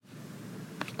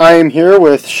I am here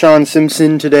with Sean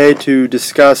Simpson today to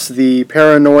discuss the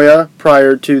paranoia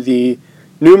prior to the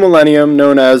new millennium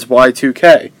known as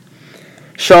Y2K.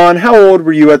 Sean, how old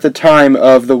were you at the time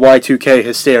of the Y2K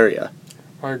hysteria?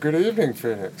 Why, good evening,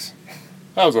 Phoenix.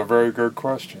 That was a very good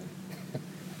question.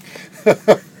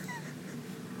 I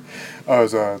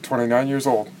was 29 years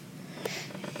old.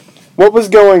 What was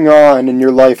going on in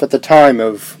your life at the time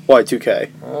of Y2K?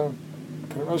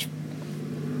 Pretty much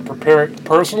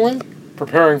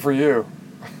preparing for you.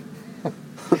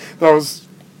 That was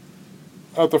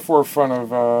at the forefront of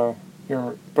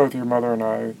both your mother and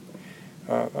I.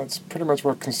 That's pretty much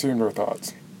what consumed our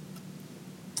thoughts.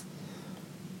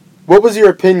 What was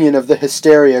your opinion of the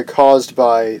hysteria caused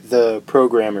by the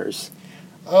programmers?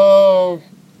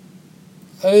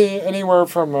 Anywhere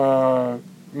from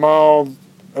mild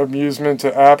amusement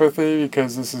to apathy,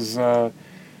 because this is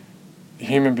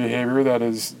human behavior that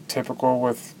is typical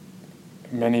with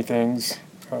many things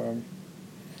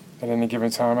at any given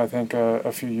time. I think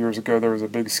a few years ago there was a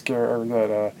big scare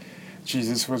that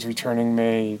Jesus was returning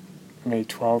May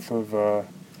 12th of,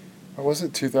 what was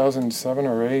it, 2007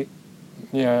 or 8?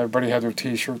 Yeah, everybody had their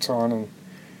T-shirts on,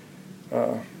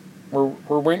 and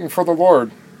we're waiting for the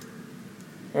Lord,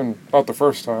 and not the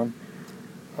first time.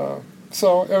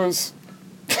 So it was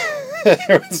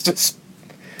it was just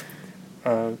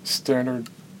standard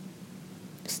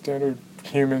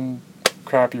human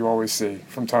crap you always see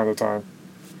from time to time.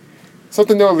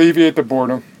 Something to alleviate the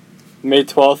boredom. May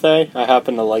 12th, eh? I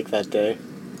happen to like that day.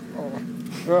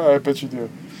 Oh, I bet you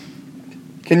do.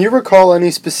 Can you recall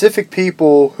any specific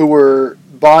people who were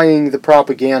buying the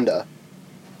propaganda?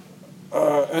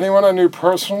 Anyone I knew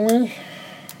personally?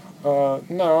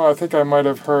 No, I think I might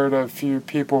have heard a few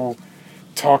people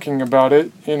talking about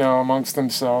it, amongst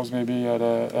themselves, maybe at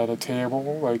a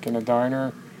table, like in a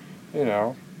diner,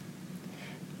 You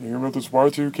hear about this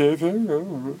Y2K thing?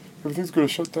 Oh, everything's going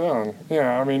to shut down.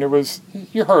 Yeah, I mean,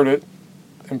 you heard it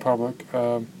in public.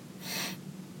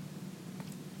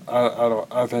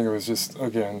 I think it was just,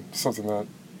 again, something that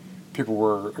people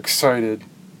were excited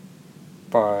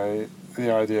by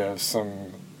the idea of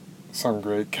some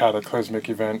great cataclysmic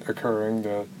event occurring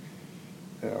that,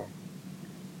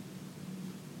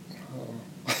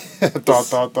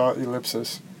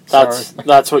 ellipsis.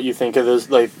 That's what you think of those,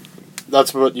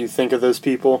 that's what you think of those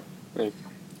people? Like,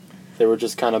 they were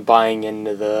just kind of buying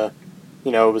into the,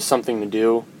 it was something to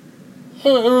do. It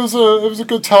was a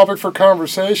good topic for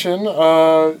conversation.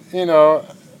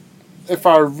 If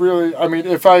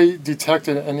I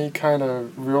detected any kind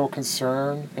of real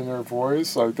concern in their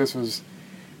voice, like this was,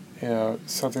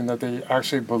 something that they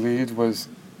actually believed was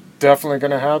definitely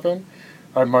going to happen,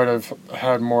 I might have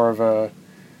had more of a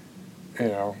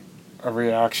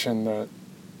reaction that,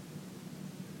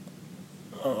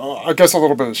 I guess a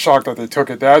little bit of shock that they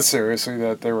took it that seriously,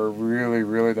 that they were really,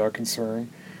 really that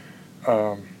concerned.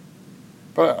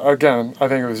 But again, I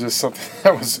think it was just something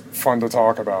that was fun to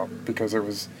talk about because it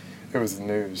was the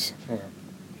news.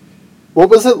 What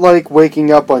was it like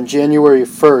waking up on January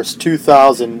 1st,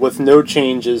 2000 with no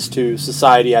changes to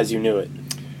society as you knew it?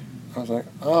 I was like,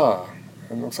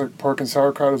 it looks like pork and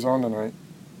sauerkraut is on tonight.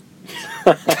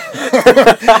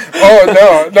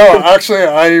 Oh, no, actually,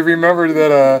 I remembered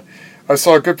that I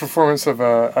saw a good performance of,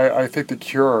 I think The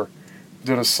Cure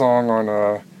did a song on,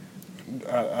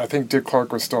 I think Dick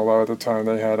Clark was still alive at the time.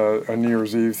 They had a New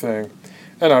Year's Eve thing.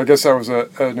 And I guess that was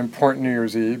an important New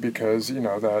Year's Eve because,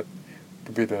 that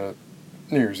would be the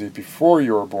New Year's Eve before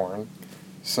you were born.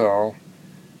 So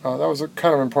that was a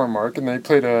kind of important mark. And they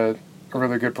played a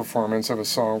really good performance of a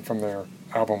song from their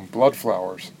album Blood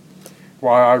Flowers.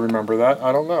 Why I remember that,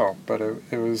 I don't know. But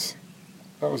that was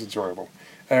enjoyable.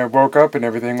 And I woke up and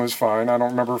everything was fine. I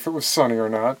don't remember if it was sunny or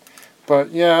not.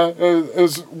 But yeah, it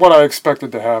was what I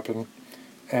expected to happen.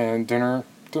 And dinner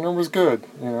was good,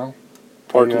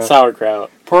 Pork and sauerkraut.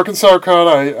 Pork and sauerkraut,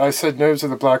 I said no to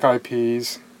the black eyed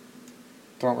peas.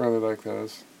 Don't really like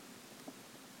those.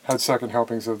 Had second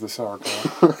helpings of the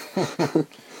sauerkraut.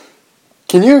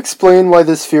 Can you explain why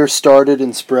this fear started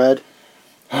and spread?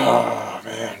 Oh,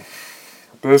 man.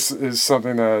 This is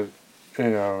something that,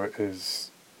 is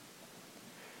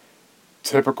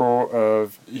typical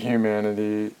of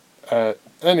humanity at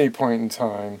any point in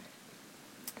time.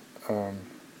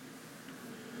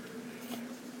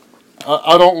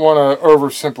 I don't want to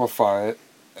oversimplify it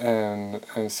and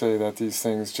say that these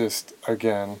things just,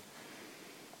 again,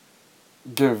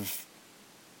 give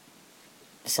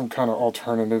some kind of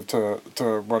alternative to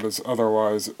what is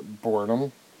otherwise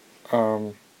boredom.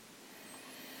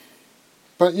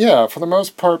 But yeah, for the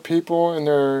most part, people in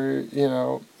their,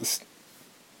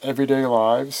 everyday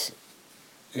lives,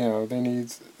 they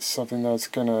need something that's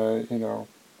going to,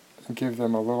 give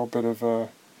them a little bit of a,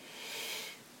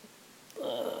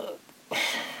 I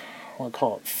want to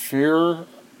call it fear,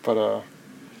 but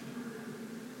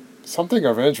something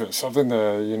of interest, something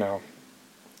to,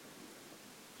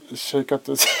 shake up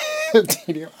this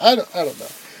tedium. I don't know.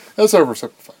 That's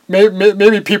oversimplified.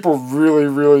 Maybe people really,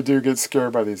 really do get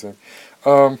scared by these things.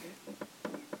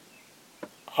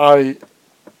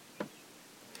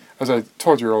 As I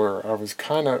told you earlier, I was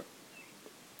kind of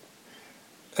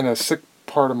in a sick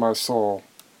part of my soul.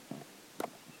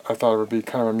 I thought it would be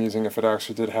kind of amusing if it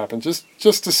actually did happen, just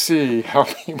to see how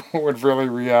people would really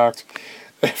react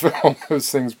if all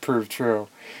those things proved true.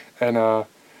 And,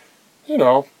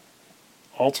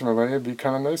 ultimately, it'd be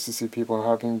kind of nice to see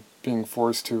people being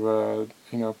forced to,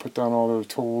 put down all their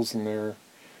tools and their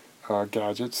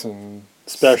gadgets, and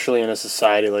especially in a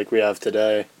society like we have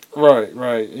today. Right.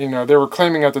 They were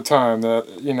claiming at the time that,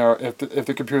 if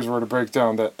the computers were to break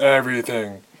down, that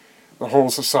everything, the whole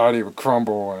society would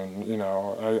crumble, and,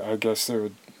 I guess they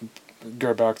would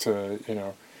go back to,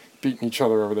 beating each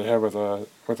other over the head with a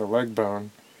leg bone,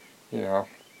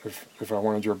 if I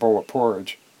wanted your bowl of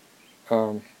porridge.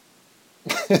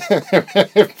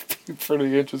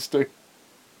 Pretty interesting.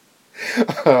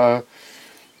 I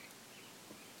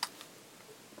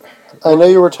know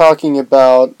you were talking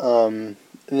about an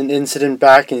incident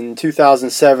back in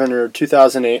 2007 or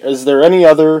 2008. Is there any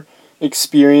other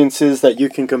experiences that you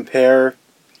can compare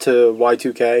to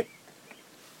Y2K?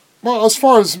 Well, as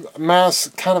far as mass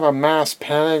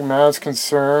panic, mass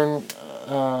concern,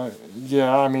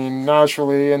 yeah, I mean,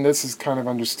 naturally, and this is kind of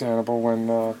understandable, when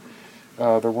the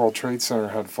World Trade Center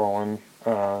had fallen,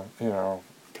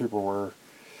 people were,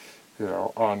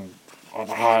 on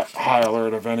high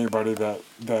alert of anybody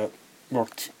that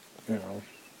looked, and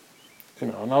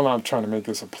I'm not trying to make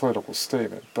this a political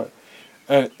statement, but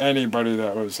anybody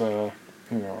that was, a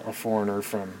foreigner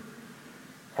from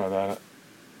that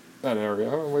area,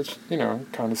 which,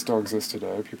 kind of still exists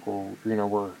today, people,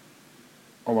 were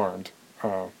alarmed.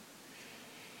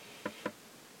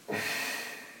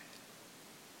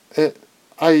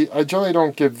 I generally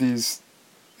don't give these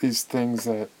things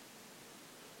that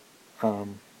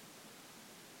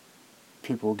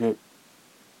people get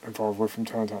involved with from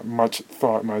time to time much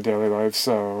thought in my daily life.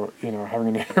 So, having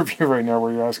an interview right now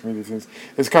where you're asking me these things,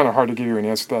 it's kind of hard to give you an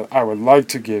answer that I would like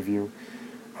to give you,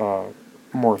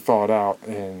 more thought out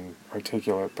and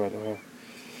articulate. But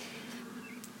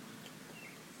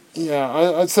yeah,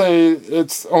 I'd say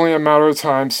it's only a matter of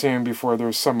time soon before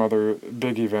there's some other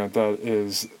big event that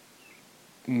is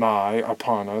nigh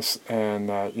upon us, and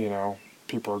that,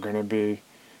 people are going to be,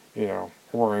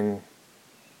 worrying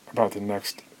about the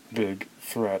next big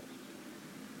threat.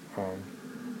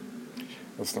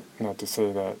 That's not to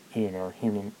say that,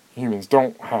 humans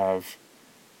don't have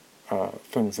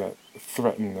things that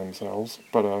threaten themselves,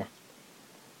 but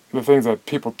the things that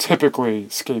people typically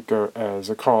scapegoat as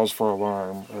a cause for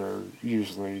alarm are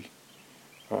usually,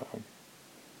 I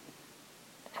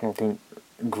don't think,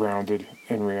 grounded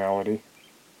in reality.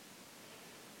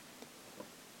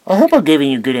 I hope I'm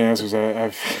giving you good answers.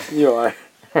 You are.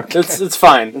 Okay. It's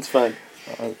fine. It's fine.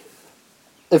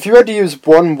 If you had to use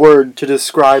one word to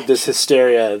describe this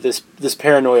hysteria, this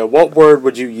paranoia, what word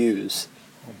would you use?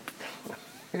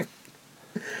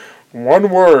 One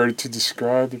word to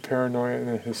describe the paranoia and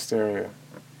the hysteria.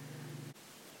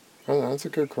 Oh, that's a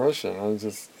good question.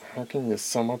 How can you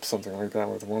sum up something like that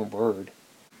with one word?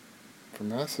 For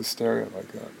mass hysteria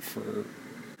like that,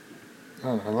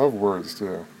 I love words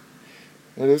too.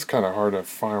 It is kind of hard to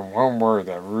find one word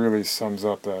that really sums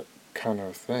up that kind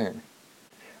of thing.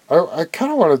 I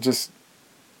kind of want to just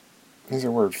use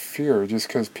the word fear, just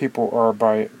because people are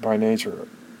by nature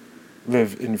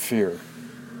live in fear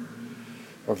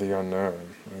of the unknown,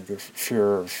 like the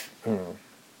fear of,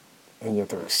 and yet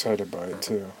they're excited by it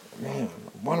too. Man,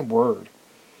 one word.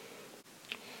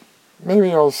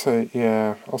 Maybe I'll say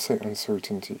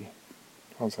uncertainty.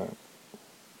 How's that?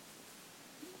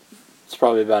 It's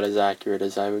probably about as accurate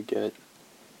as I would get.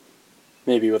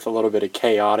 Maybe with a little bit of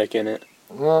chaotic in it.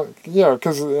 Well, yeah,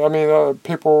 because,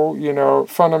 people,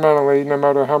 fundamentally, no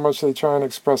matter how much they try and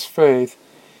express faith,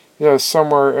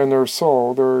 somewhere in their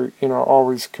soul, they're,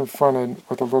 always confronted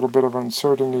with a little bit of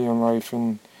uncertainty in life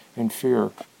and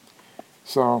fear.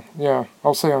 So, yeah,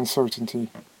 I'll say uncertainty.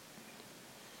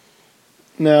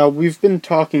 Now, we've been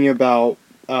talking about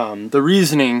the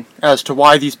reasoning as to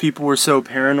why these people were so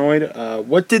paranoid.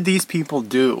 What did these people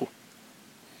do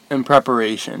in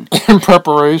preparation?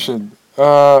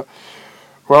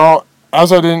 Well,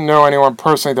 as I didn't know anyone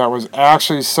personally that was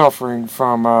actually suffering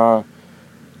from a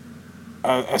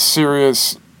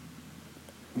serious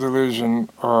delusion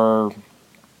or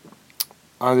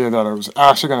idea that it was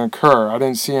actually going to occur. I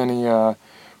didn't see any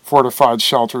fortified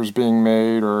shelters being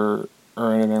made or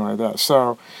anything like that.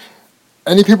 So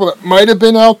any people that might have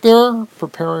been out there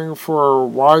preparing for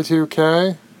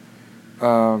Y2K,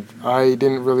 I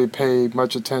didn't really pay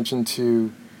much attention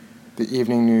to the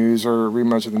evening news or read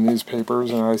much of the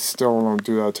newspapers, and I still don't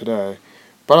do that today.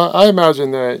 But I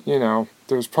imagine that,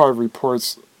 there's probably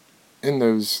reports in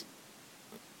those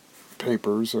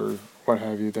papers or what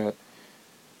have you that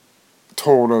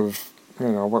told of,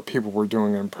 what people were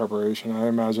doing in preparation. I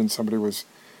imagine somebody was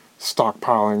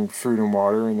stockpiling food and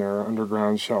water in their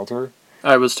underground shelter.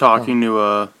 I was talking to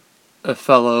a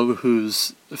fellow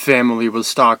whose family was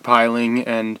stockpiling,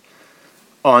 and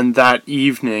on that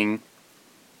evening,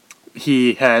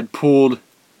 he had pulled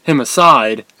him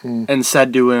aside and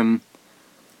said to him,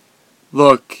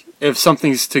 "Look, if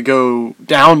something's to go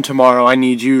down tomorrow, I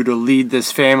need you to lead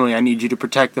this family. I need you to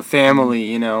protect the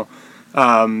family,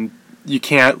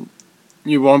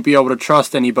 you won't be able to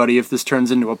trust anybody if this turns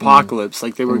into apocalypse."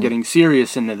 Like, they were getting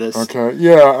serious into this. Okay,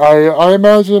 yeah, I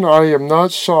imagine, I am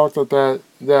not shocked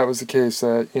that was the case,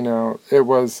 that, it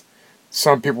was,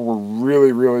 some people were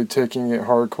really, really taking it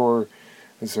hardcore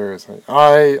and seriously.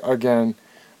 Again,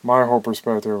 my whole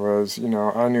perspective was,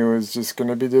 I knew it was just going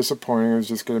to be disappointing. It was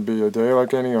just going to be a day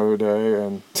like any other day,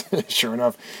 and sure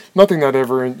enough, nothing that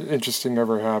ever interesting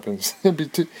ever happens.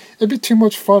 It'd be too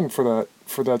much fun for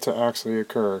that to actually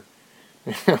occur.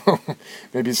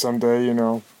 Maybe someday,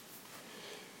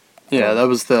 Yeah, that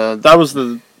was the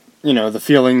the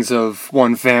feelings of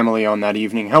one family on that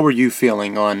evening. How were you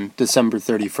feeling on December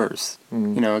 31st?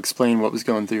 Explain what was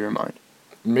going through your mind.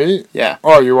 Me? Yeah.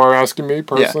 Oh, you are asking me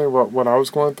personally what I was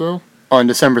going through? On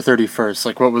December 31st,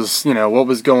 like, what was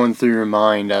going through your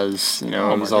mind as, it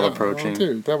was all approaching? Oh,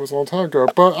 dude, that was a long time ago.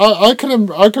 But I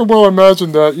could well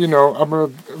imagine that, I'm a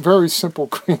very simple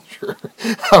creature.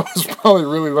 I was probably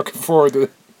really looking forward to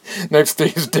next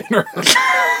day's dinner.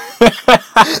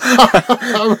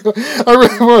 I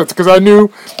really was, because I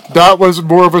knew that was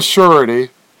more of a surety.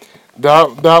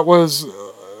 That was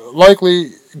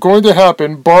likely going to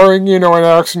happen, barring, an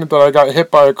accident that I got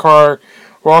hit by a car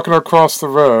walking across the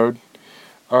road,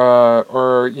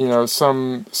 or,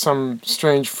 some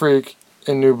strange freak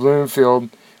in New Bloomfield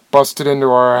busted into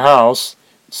our house,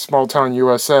 small town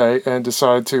USA, and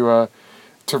decided to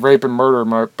rape and murder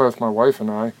both my wife and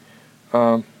I.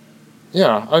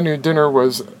 Yeah, I knew dinner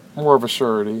was more of a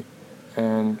surety,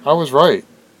 and I was right.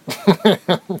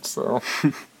 So,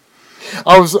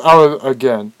 I was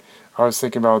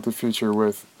thinking about the future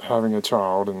with having a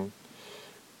child, and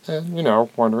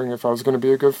wondering if I was going to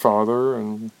be a good father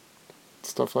and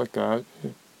stuff like that.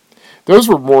 Those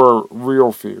were more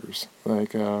real fears.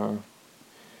 Like, I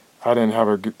didn't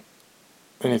have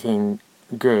anything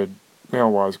good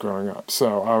male-wise growing up,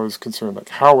 so I was concerned, like,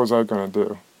 how was I going to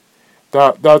do?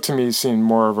 That to me seemed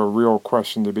more of a real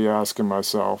question to be asking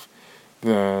myself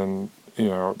than,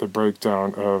 the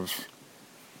breakdown of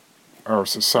our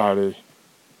society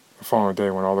the following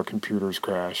day when all the computers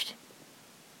crashed.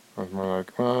 I was more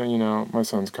like, well, my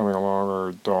son's coming along,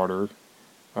 or daughter.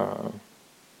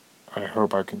 I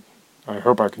hope I can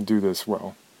do this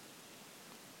well.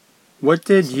 What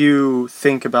did you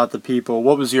think about the people?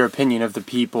 What was your opinion of the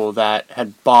people that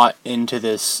had bought into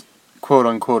this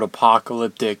quote-unquote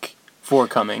apocalyptic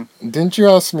forecoming? Didn't you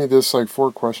ask me this like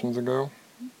 4 questions ago?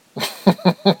 Maybe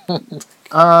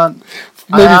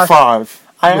 5.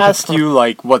 I asked you,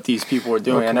 like, what these people were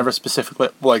doing. Okay. I never specifically,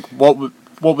 like, what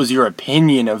was your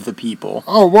opinion of the people?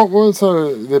 Oh, what was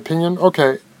the opinion?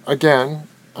 Okay, again,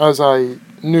 as I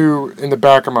knew in the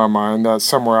back of my mind that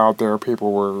somewhere out there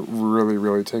people were really,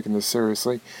 really taking this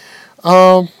seriously.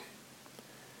 I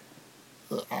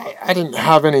didn't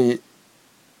harbor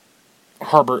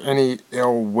any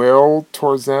ill will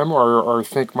towards them, or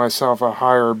think myself a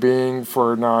higher being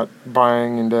for not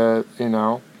buying into,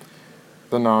 the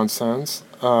nonsense.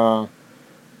 A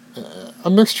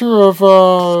mixture of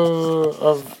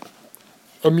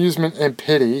amusement and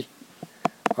pity.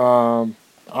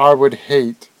 I would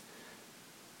hate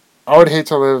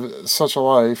to live such a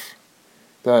life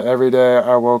that every day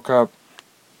I woke up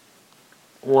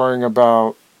worrying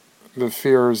about the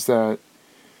fears that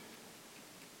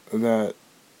are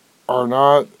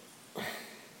not.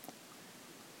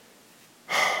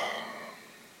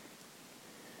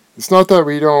 It's not that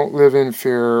we don't live in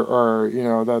fear, or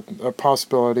that a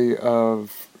possibility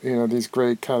of these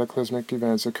great cataclysmic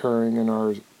events occurring in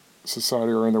our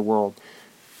society or in the world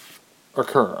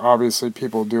occur. Obviously,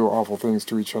 people do awful things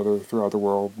to each other throughout the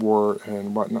world, war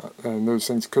and whatnot, and those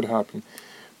things could happen.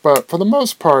 But for the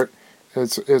most part,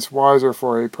 it's wiser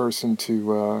for a person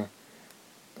to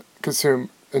consume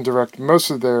and direct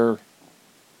most of their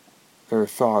their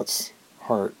thoughts,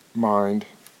 heart, mind,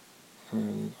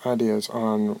 and ideas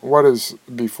on what is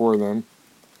before them.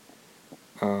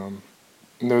 And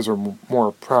those are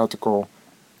more practical,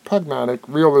 pragmatic,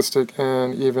 realistic,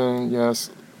 and even,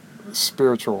 yes,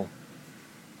 spiritual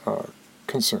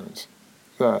concerns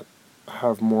that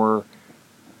have more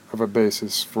of a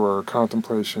basis for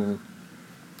contemplation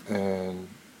and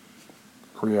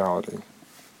reality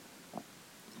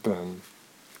than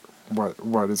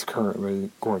what is currently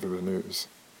going through the news.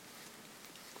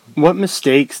 What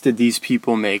mistakes did these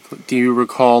people make? Do you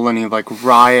recall any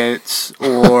riots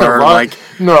or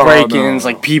break-ins,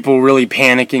 people really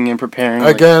panicking and preparing?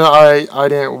 Again, I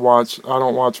don't watch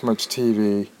much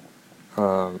TV,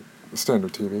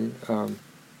 standard TV,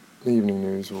 evening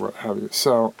news or what have you.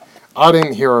 So I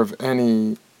didn't hear of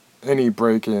any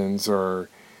break-ins or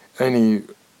any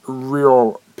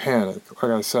real panic.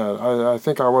 Like I said, I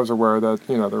think I was aware that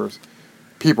there was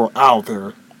people out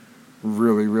there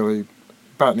really, really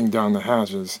battening down the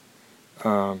hatches.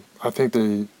 I think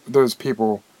those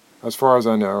people, as far as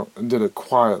I know, did it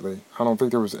quietly. I don't think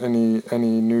there was any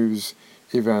news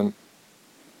event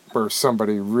where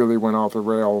somebody really went off the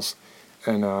rails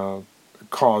and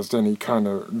caused any kind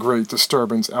of great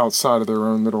disturbance outside of their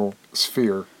own little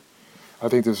sphere. I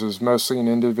think this was mostly an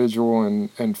individual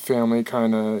and family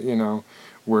kind of,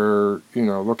 we're,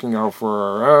 looking out for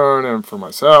our own and for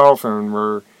myself, and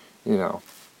we're,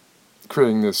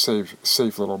 creating this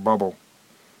safe little bubble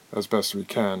as best we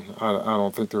can. I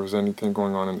don't think there was anything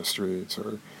going on in the streets,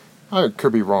 or I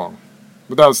could be wrong,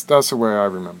 but that's the way I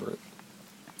remember it.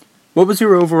 What was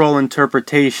your overall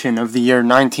interpretation of the year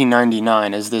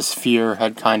 1999 as this fear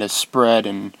had kind of spread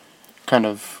and kind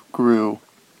of grew?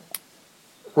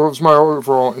 What was my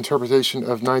overall interpretation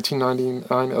of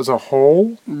 1999 as a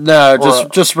whole? No,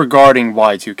 just regarding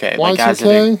Y2K. Y2K? As it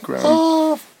had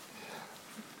grown.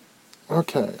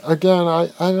 Okay. Again, I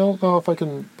don't know if I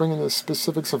can bring in the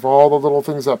specifics of all the little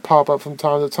things that pop up from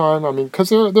time to time. I mean, because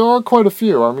there are quite a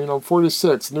few. I mean, I'm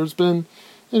 46, and there's been,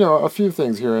 a few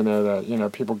things here and there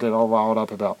that, people get all riled up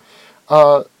about.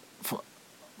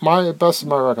 Best of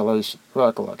my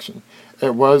recollection,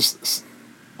 it was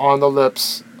on the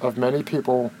lips of many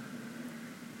people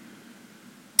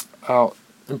out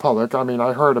in public. I mean,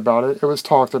 I heard about it. It was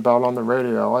talked about on the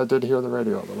radio. I did hear the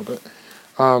radio a little bit.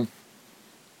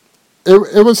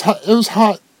 It was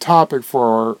hot topic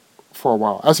for a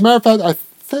while. As a matter of fact, I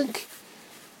think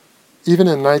even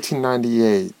in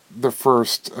 1998, the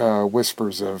first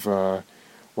whispers of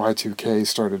Y2K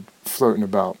started floating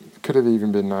about. It could have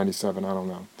even been 97. I don't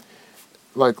know.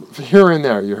 Like here and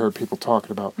there, you heard people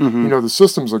talking about, the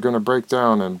systems are going to break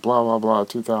down and blah blah blah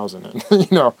 2000,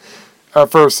 and at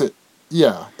first to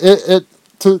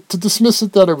dismiss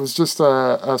it that it was just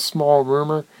a small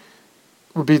rumor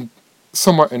would be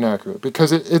somewhat inaccurate,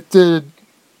 because it did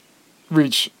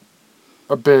reach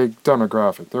a big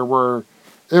demographic.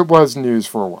 It was news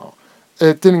for a while.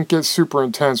 It didn't get super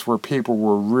intense where people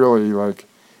were really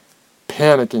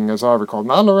panicking, as I recall.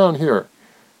 Not around here,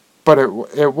 but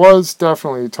it was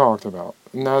definitely talked about,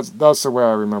 and that's the way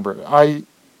I remember it.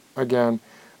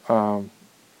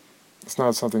 It's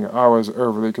not something I was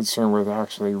overly concerned with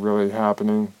actually really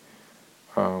happening.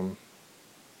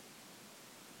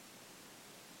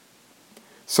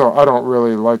 So I don't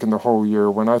really liken the whole year.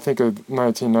 When I think of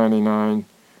 1999,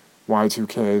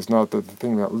 Y2K is not the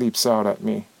thing that leaps out at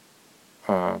me.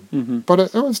 But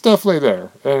it was definitely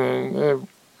there. And,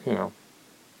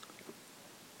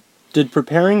 Did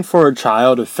preparing for a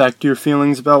child affect your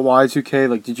feelings about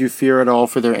Y2K? Did you fear at all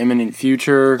for their imminent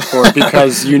future? Or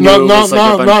because you knew it was a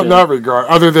bunch not in that regard.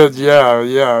 Other than,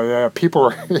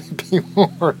 people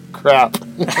are crap.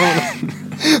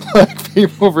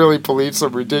 People really believe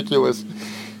some ridiculous...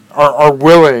 Are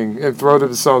willing and throw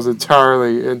themselves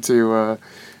entirely into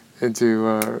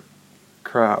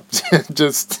crap.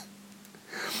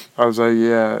 I was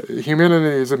like, humanity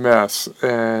is a mess,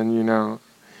 and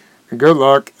good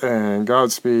luck and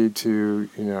Godspeed to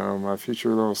my future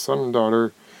little son and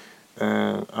daughter,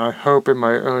 and I hope in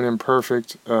my own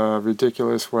imperfect,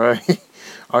 ridiculous way,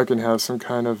 I can have some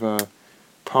kind of a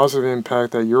positive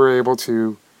impact that you're able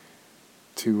to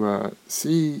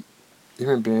see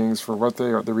human beings for what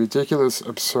they are, the ridiculous,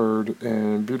 absurd,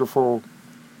 and beautiful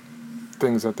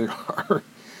things that they are,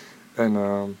 and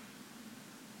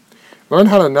learn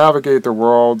how to navigate the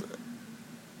world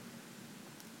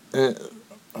in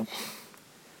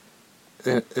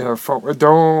a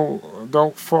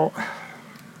don't fall.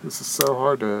 This is so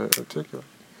hard to articulate.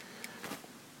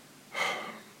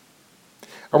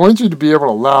 I want you to be able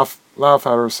to laugh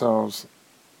at ourselves.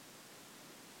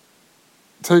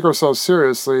 Take ourselves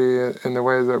seriously in the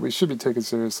way that we should be taken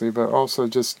seriously, but also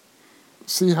just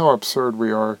see how absurd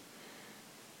we are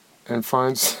and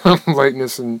find some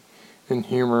lightness and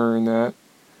humor in that.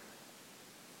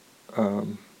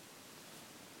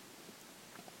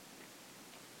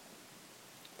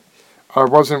 I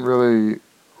wasn't really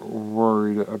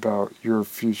worried about your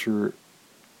future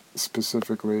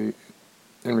specifically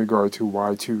in regard to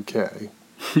Y2K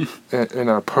in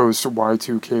a post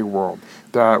Y2K world.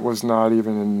 That was not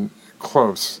even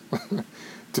close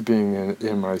to being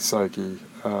in my psyche.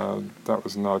 That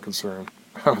was not a concern.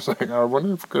 I was like, I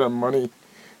wonder if we could have money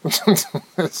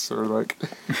this or like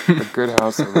a good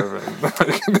house to live in.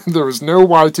 Like, there was no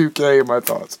Y2K in my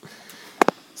thoughts.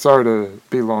 Sorry to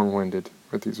be long-winded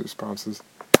with these responses.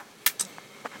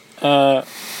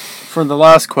 For the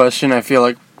last question, I feel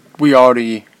like we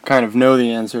already kind of know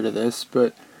the answer to this,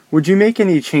 but would you make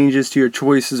any changes to your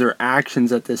choices or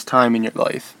actions at this time in your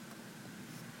life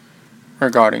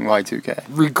regarding Y2K?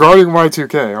 Regarding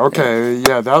Y2K, okay,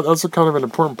 yeah, that's a kind of an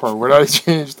important part. Would I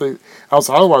change the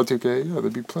outside of Y2K? Yeah,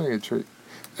 there'd be plenty of treat.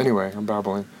 Anyway, I'm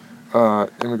babbling.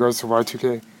 In regards to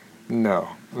Y2K, no.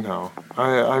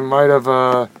 I might have,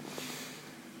 I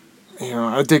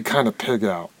did kind of pig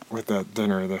out with that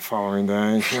dinner the following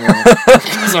day, so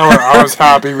I was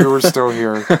happy we were still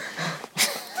here.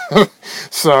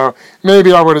 So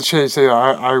maybe I would have changed it.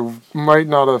 I might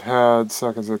not have had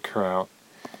seconds of kraut.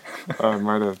 I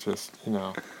might have just,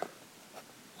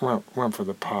 went for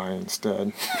the pie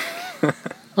instead.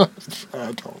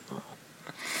 I don't know.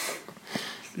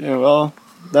 Yeah, well,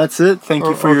 that's it. Thank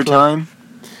you for your time.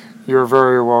 You're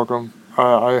very welcome.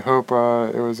 I hope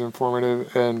it was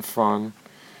informative and fun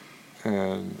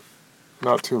and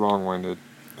not too long-winded.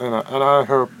 And I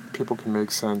hope people can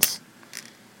make sense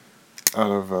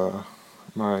out of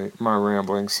my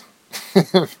ramblings.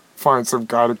 Find some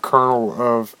guided kernel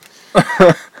of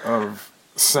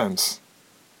sense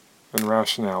and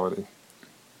rationality.